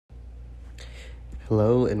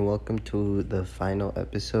Hello and welcome to the final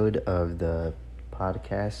episode of the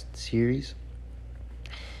podcast series.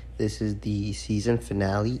 This is the season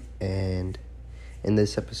finale, and in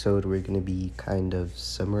this episode, we're going to be kind of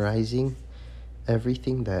summarizing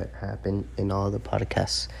everything that happened in all the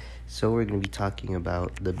podcasts. So, we're going to be talking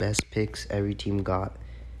about the best picks every team got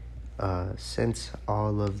since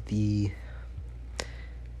all of the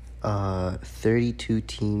 32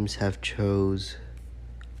 teams have chose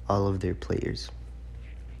all of their players.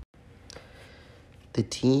 The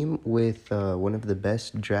team with one of the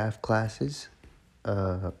best draft classes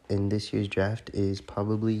in this year's draft is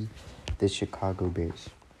probably the Chicago Bears.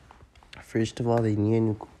 First of all, they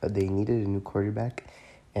needed a new quarterback,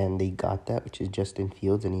 and they got that, which is Justin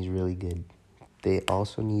Fields, and he's really good. They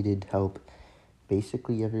also needed help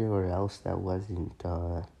basically everywhere else that wasn't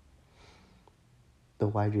the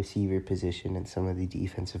wide receiver position and some of the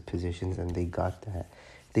defensive positions, and they got that.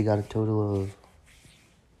 They got a total of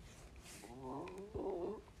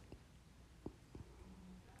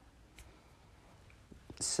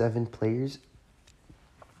 7 players,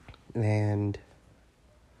 and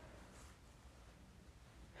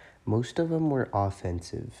most of them were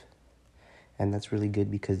offensive, and that's really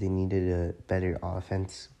good because they needed a better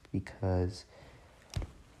offense because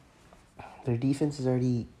their defense is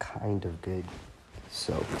already kind of good.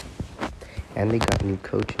 So, and they got new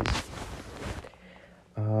coaches.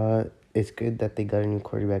 It's good that they got a new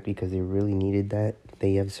quarterback because they really needed that.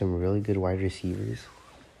 They have some really good wide receivers,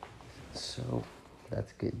 so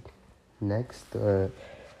that's good. Next,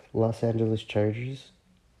 Los Angeles Chargers.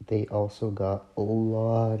 They also got a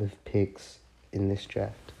lot of picks in this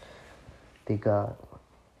draft. They got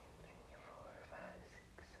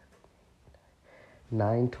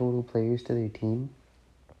 9 total players to their team,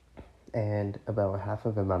 and about half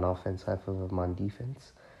of them on offense, half of them on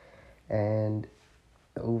defense. And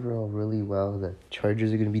overall, really well. The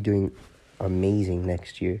Chargers are going to be doing amazing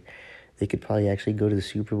next year. They could probably actually go to the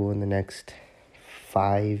Super Bowl in the next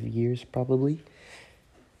 5 years, probably.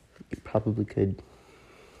 They probably could.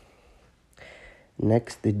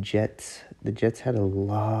 Next, the Jets. The Jets had a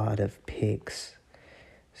lot of picks.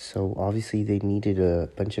 So, obviously, they needed a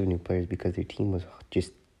bunch of new players because their team was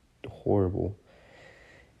just horrible.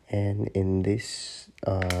 And in this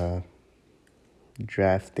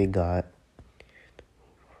draft, they got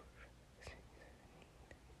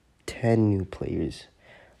 10 new players.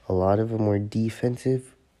 A lot of them were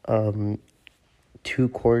defensive.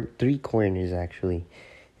 3 corners, actually,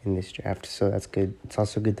 in this draft. So, that's good. It's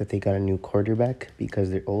also good that they got a new quarterback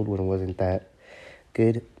because their old one wasn't that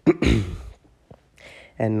good.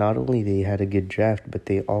 And not only they had a good draft, but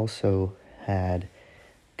they also had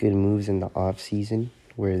good moves in the offseason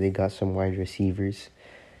where they got some wide receivers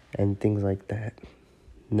and things like that.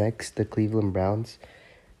 Next, the Cleveland Browns.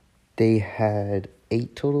 They had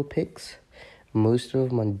 8 total picks, most of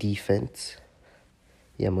them on defense.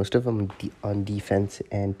 Yeah, most of them on defense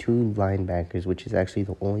and 2 linebackers, which is actually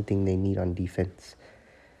the only thing they need on defense.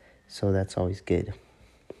 So that's always good.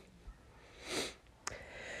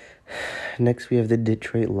 Next, we have the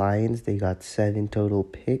Detroit Lions. They got 7 total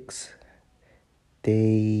picks.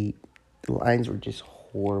 The Lions were just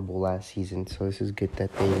horrible last season, so this is good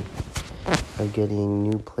that they are getting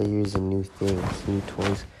new players and new things, new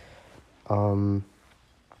toys.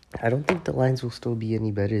 I don't think the Lions will still be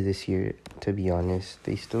any better this year, to be honest.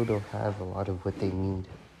 They still don't have a lot of what they need.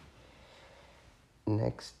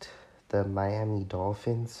 Next, the Miami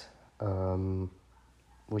Dolphins,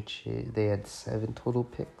 which they had 7 total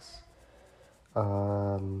picks.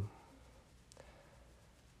 The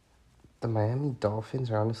Miami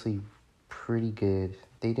Dolphins are honestly pretty good.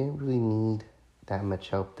 They didn't really need that much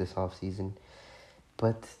help this offseason,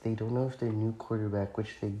 but they don't know if their new quarterback,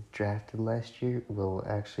 which they drafted last year, will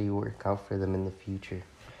actually work out for them in the future,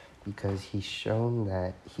 because he's shown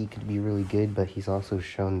that he could be really good, but he's also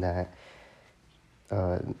shown that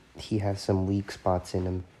he has some weak spots in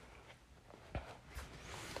him.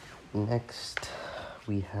 Next,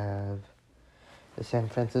 we have the San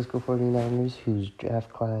Francisco 49ers, whose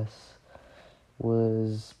draft class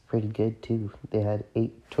was pretty good too. They had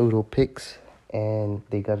 8 total picks, and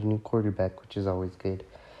they got a new quarterback, which is always good.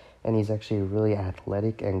 And he's actually a really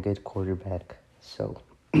athletic and good quarterback. So,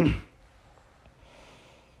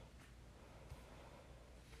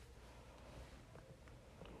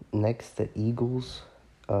 next, the Eagles.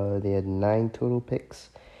 They had 9 total picks.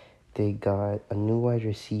 They got a new wide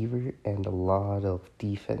receiver and a lot of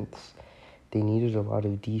defense. They needed a lot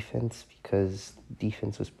of defense because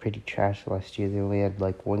defense was pretty trash last year. They only had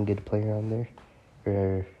like 1 good player on there.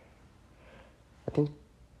 Or I think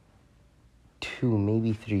 2,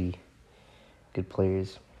 maybe 3 good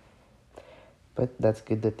players. But that's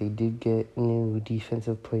good that they did get new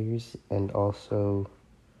defensive players, and also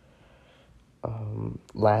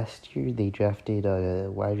last year they drafted a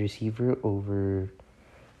wide receiver over.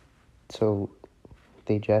 So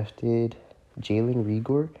they drafted Jalen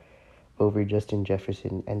Reagor over Justin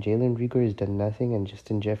Jefferson, and Jalen Reagor has done nothing, and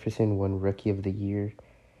Justin Jefferson won Rookie of the Year.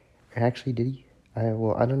 Or actually, did he? I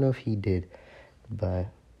don't know if he did, but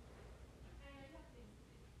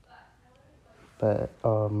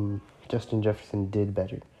Justin Jefferson did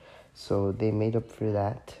better. So they made up for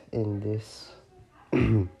that in this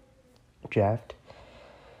draft.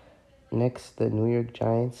 Next, the New York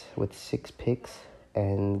Giants with 6 picks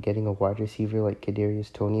and getting a wide receiver like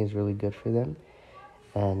Kadarius Toney is really good for them.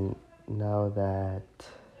 And now that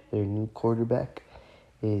their new quarterback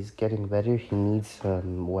is getting better, he needs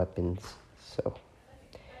some weapons. So,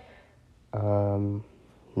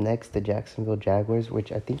 next, the Jacksonville Jaguars,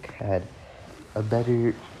 which I think had a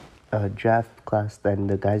better draft class than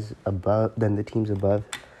the teams above,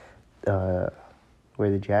 where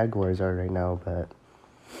the Jaguars are right now. But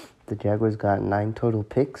the Jaguars got 9 total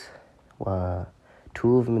picks, 2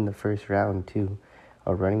 of them in the first round too,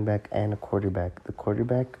 a running back and a quarterback. The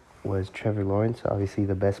quarterback was Trevor Lawrence, obviously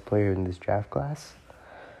the best player in this draft class,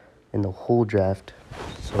 in the whole draft,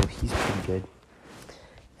 so he's pretty good.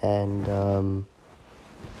 And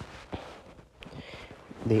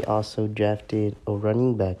they also drafted a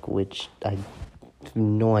running back, which I have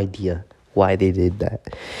no idea why they did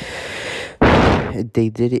that. They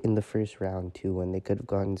did it in the first round too, when they could have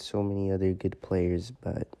gotten so many other good players,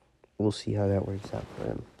 but we'll see how that works out for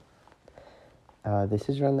them. This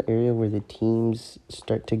is around the area where the teams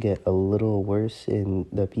start to get a little worse in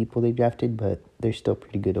the people they drafted, but they're still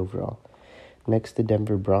pretty good overall. Next, the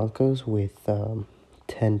Denver Broncos with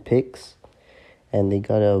 10 picks, and they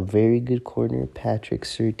got a very good corner, Patrick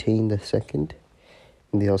Surtain II.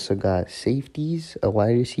 And they also got safeties, a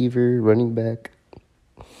wide receiver, running back.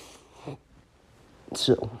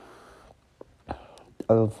 So,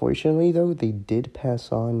 unfortunately, though, they did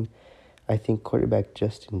pass on, I think, quarterback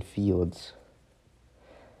Justin Fields.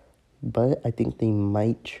 But I think they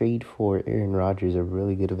might trade for Aaron Rodgers, a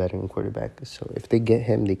really good veteran quarterback. So if they get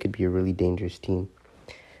him, they could be a really dangerous team.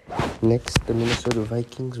 Next, the Minnesota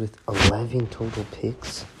Vikings with 11 total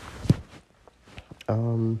picks.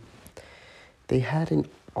 They had an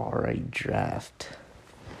alright draft.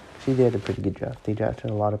 Actually, they had a pretty good draft. They drafted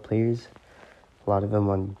a lot of players, a lot of them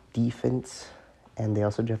on defense, and they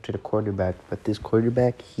also drafted a quarterback. But this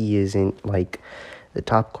quarterback, he isn't like the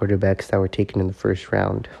top quarterbacks that were taken in the first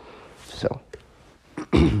round. So,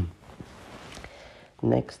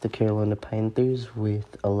 next, the Carolina Panthers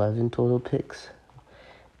with 11 total picks.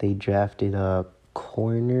 They drafted a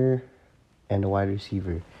corner and a wide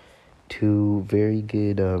receiver. 2 very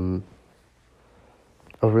good, a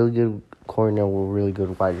really good corner, a really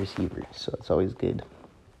good wide receiver. So, it's always good.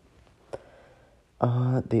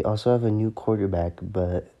 They also have a new quarterback,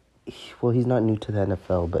 but, he's not new to the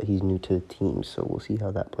NFL, but he's new to the team. So, we'll see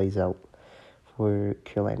how that plays out for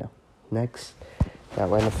Carolina. Next, the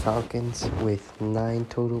Atlanta Falcons with 9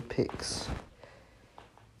 total picks.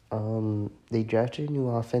 They drafted a new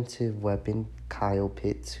offensive weapon, Kyle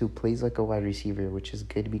Pitts, who plays like a wide receiver, which is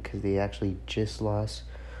good because they actually just lost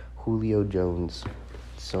Julio Jones.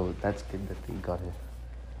 So that's good that they got it.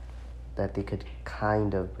 That they could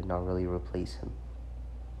kind of, but not really replace him.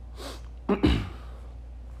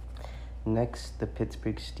 Next, the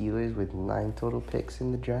Pittsburgh Steelers with 9 total picks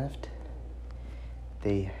in the draft.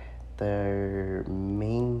 Their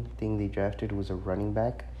main thing they drafted was a running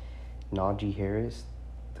back, Najee Harris.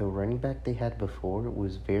 The running back they had before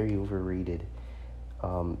was very overrated.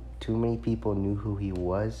 Too many people knew who he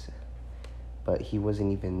was, but he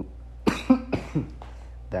wasn't even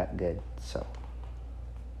that good. So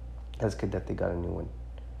that's good that they got a new one.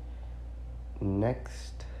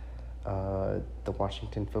 Next, the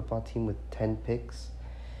Washington football team with 10 picks.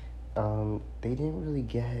 They didn't really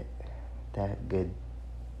get that good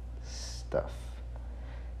stuff.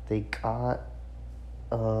 They got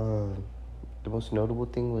the most notable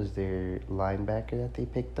thing was their linebacker that they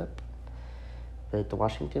picked up. But the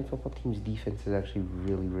Washington football team's defense is actually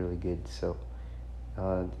really, really good. So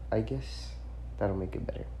I guess that'll make it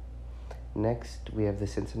better. Next, we have the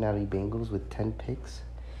Cincinnati Bengals with 10 picks.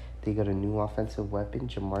 They got a new offensive weapon,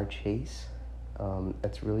 Jamar Chase.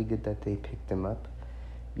 That's really good that they picked him up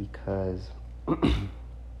because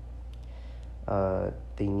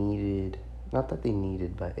they needed, not that they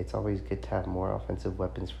needed, but it's always good to have more offensive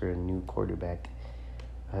weapons for a new quarterback.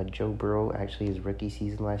 Joe Burrow, actually his rookie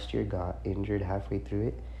season last year, got injured halfway through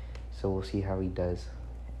it, so we'll see how he does.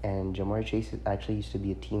 And Jamar Chase actually used to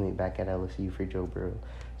be a teammate back at LSU for Joe Burrow.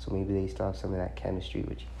 So maybe they still have some of that chemistry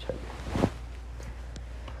with each other.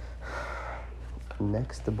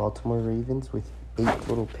 Next, the Baltimore Ravens with 8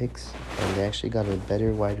 total picks. And they actually got a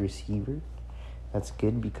better wide receiver. That's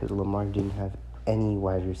good because Lamar didn't have any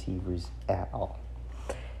wide receivers at all.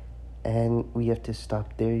 And we have to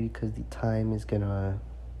stop there because the time is going to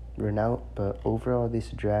run out. But overall, this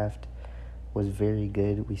draft was very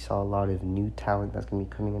good. We saw a lot of new talent that's going to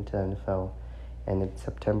be coming into the NFL. And in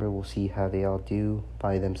September, we'll see how they all do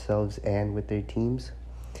by themselves and with their teams.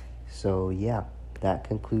 So, yeah, that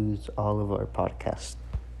concludes all of our podcasts.